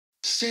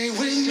Stay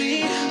with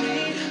me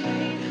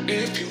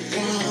if you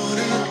want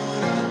it.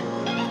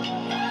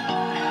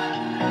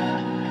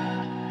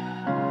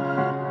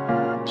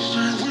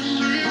 Stay with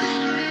me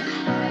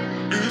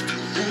if you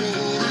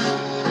want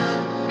it.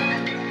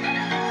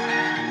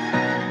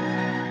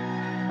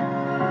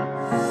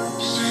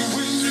 Stay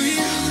with me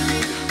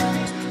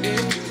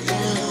if you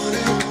want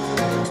it.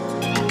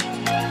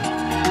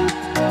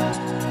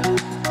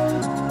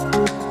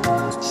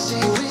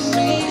 Stay with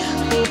me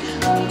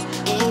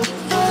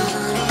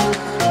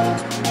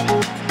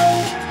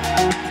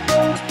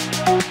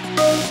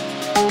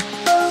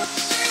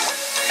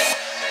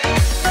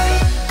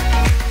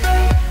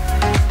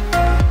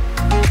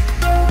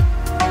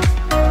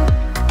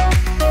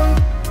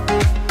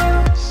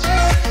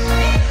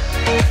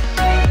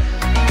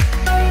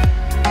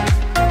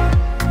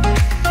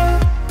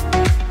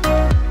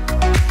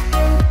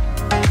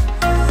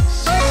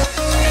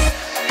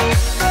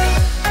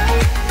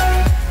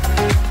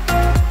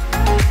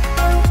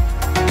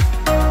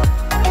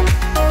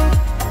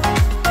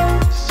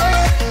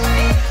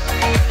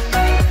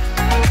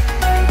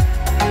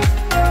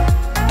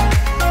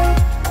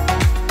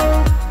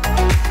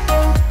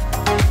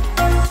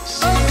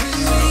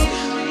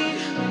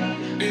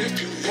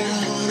if you want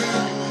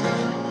it.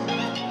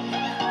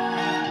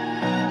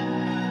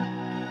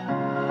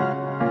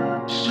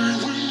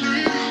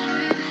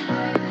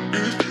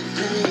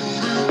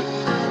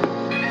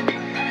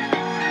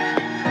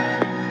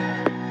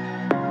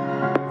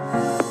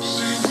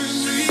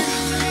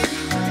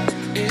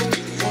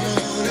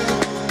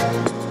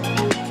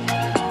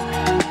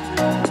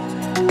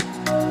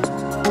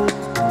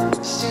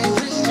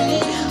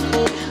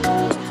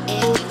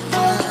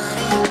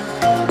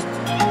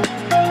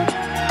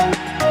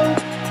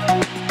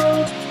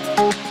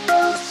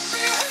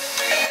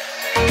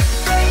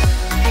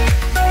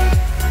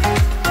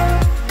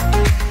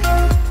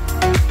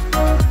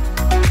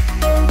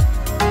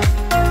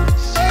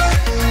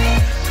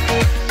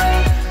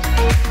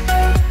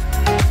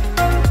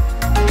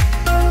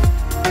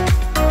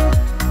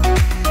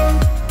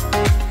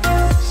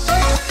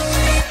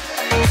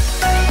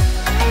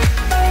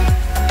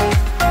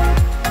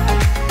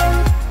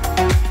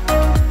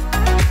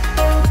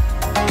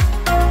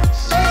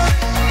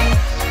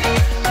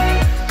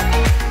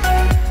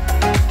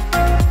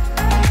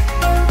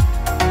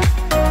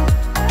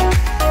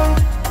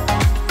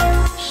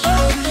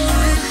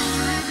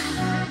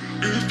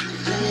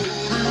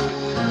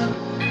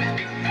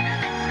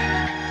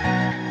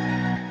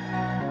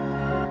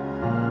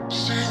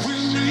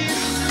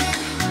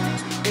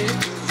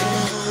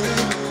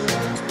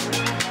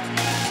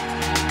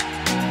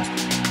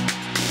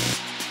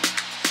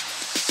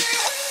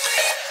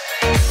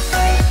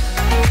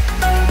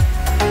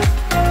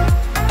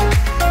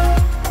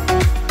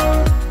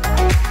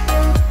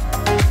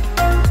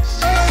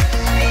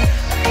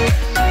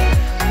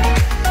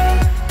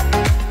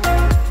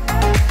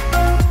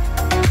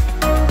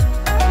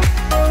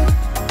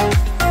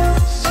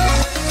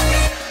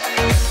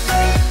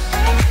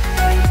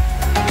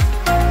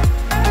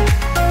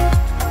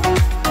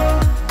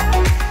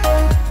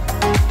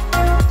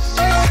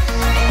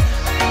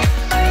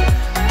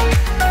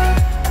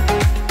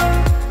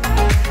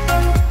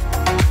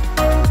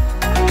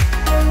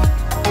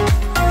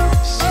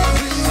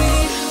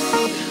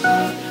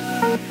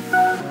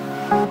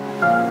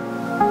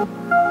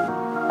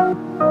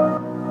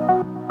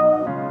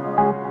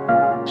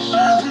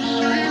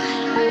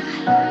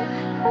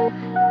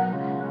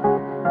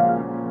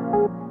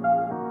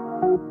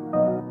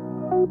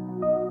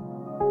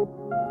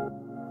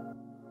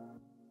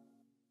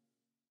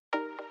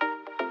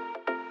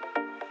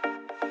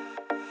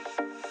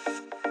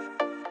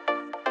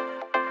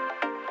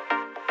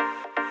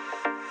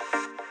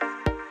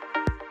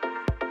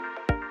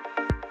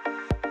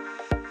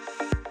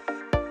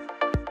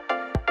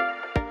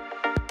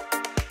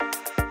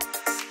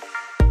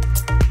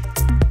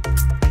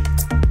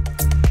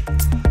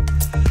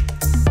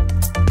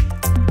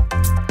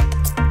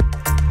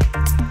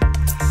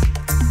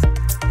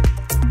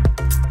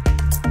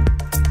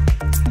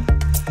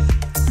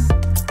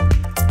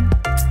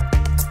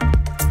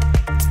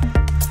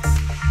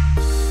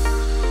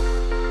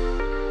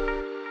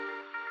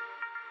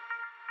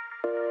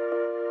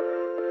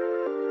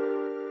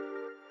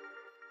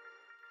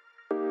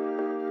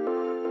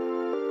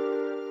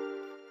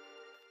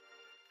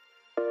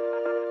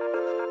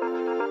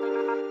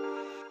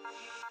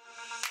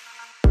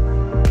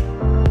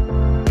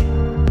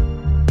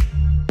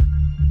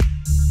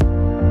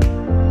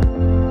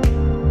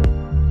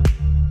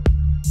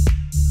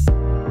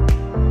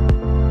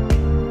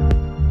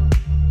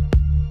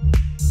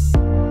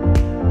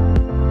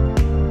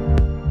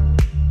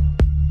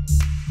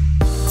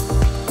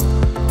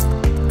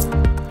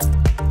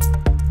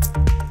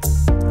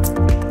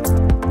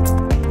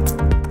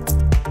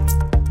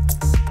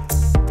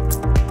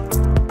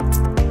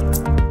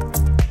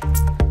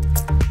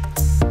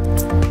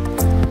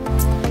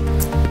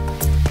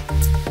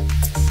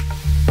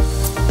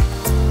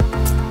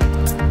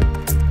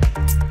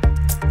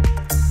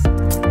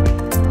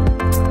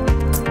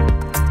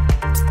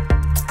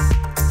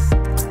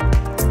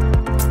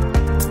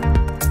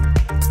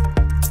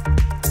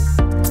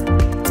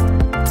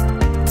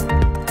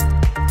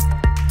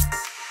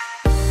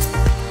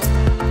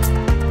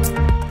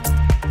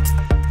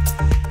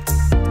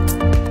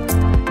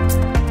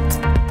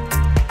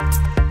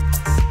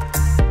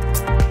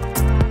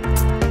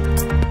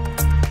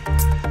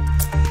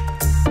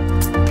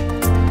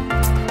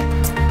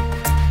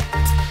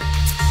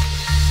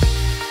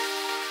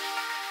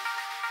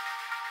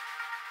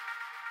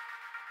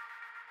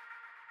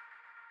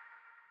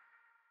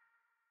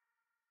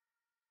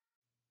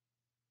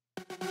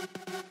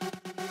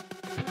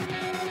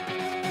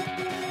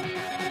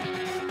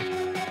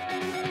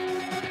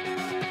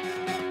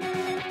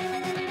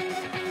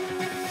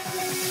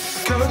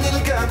 Come on,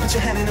 little girl, put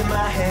your hand in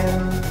my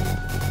hand.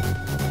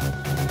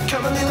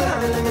 Come on, little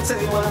honey, let me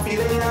tell you what I'm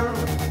feeling.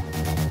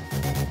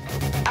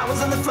 I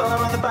was on the floor,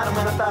 on the bottom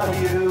when I thought of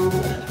you.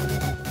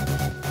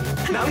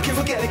 Now we can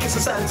forget it, cause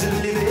I'm starting to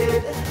believe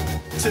it.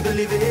 To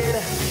believe it.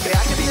 Yeah,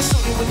 I can be a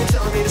soldier when you're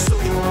telling me to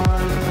slow you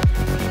on.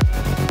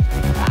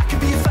 I can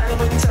be a fighter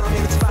when you're telling me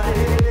to fight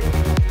it.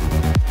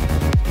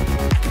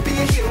 I can be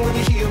a hero when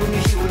you're here, when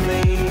you're here with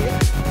me.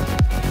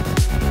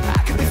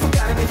 I can be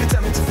forgotten if you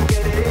tell me to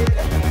forget it.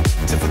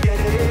 To forget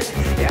it.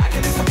 Yeah, I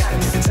can be forgotten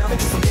if you tell me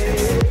to forget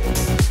it.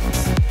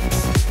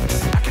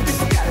 I can be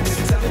forgotten if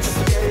you tell me to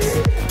forget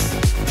it.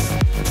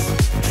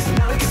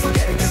 Now we can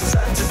forget it cause I'm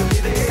starting to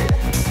believe it.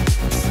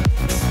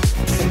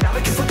 And now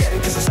we can forget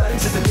it cause I'm starting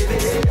to believe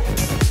it.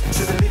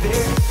 To believe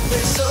it.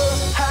 We're so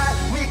high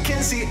we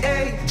can see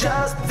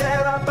angels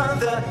there up on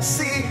the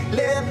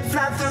ceiling,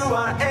 fly through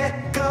our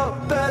echo.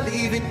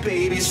 Believe it,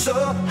 baby. So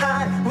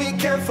high we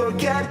can't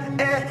forget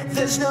it.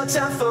 There's no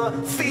time for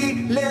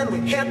feeling.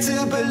 We're here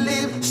to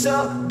believe.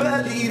 So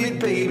believe it,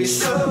 baby.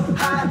 So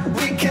high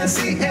we can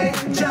see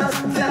angels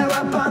there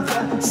up on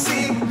the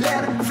ceiling,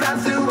 fly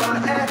through our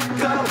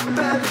echo.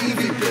 Believe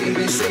it,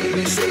 baby. Save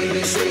me, save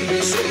me, save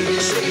me, save me.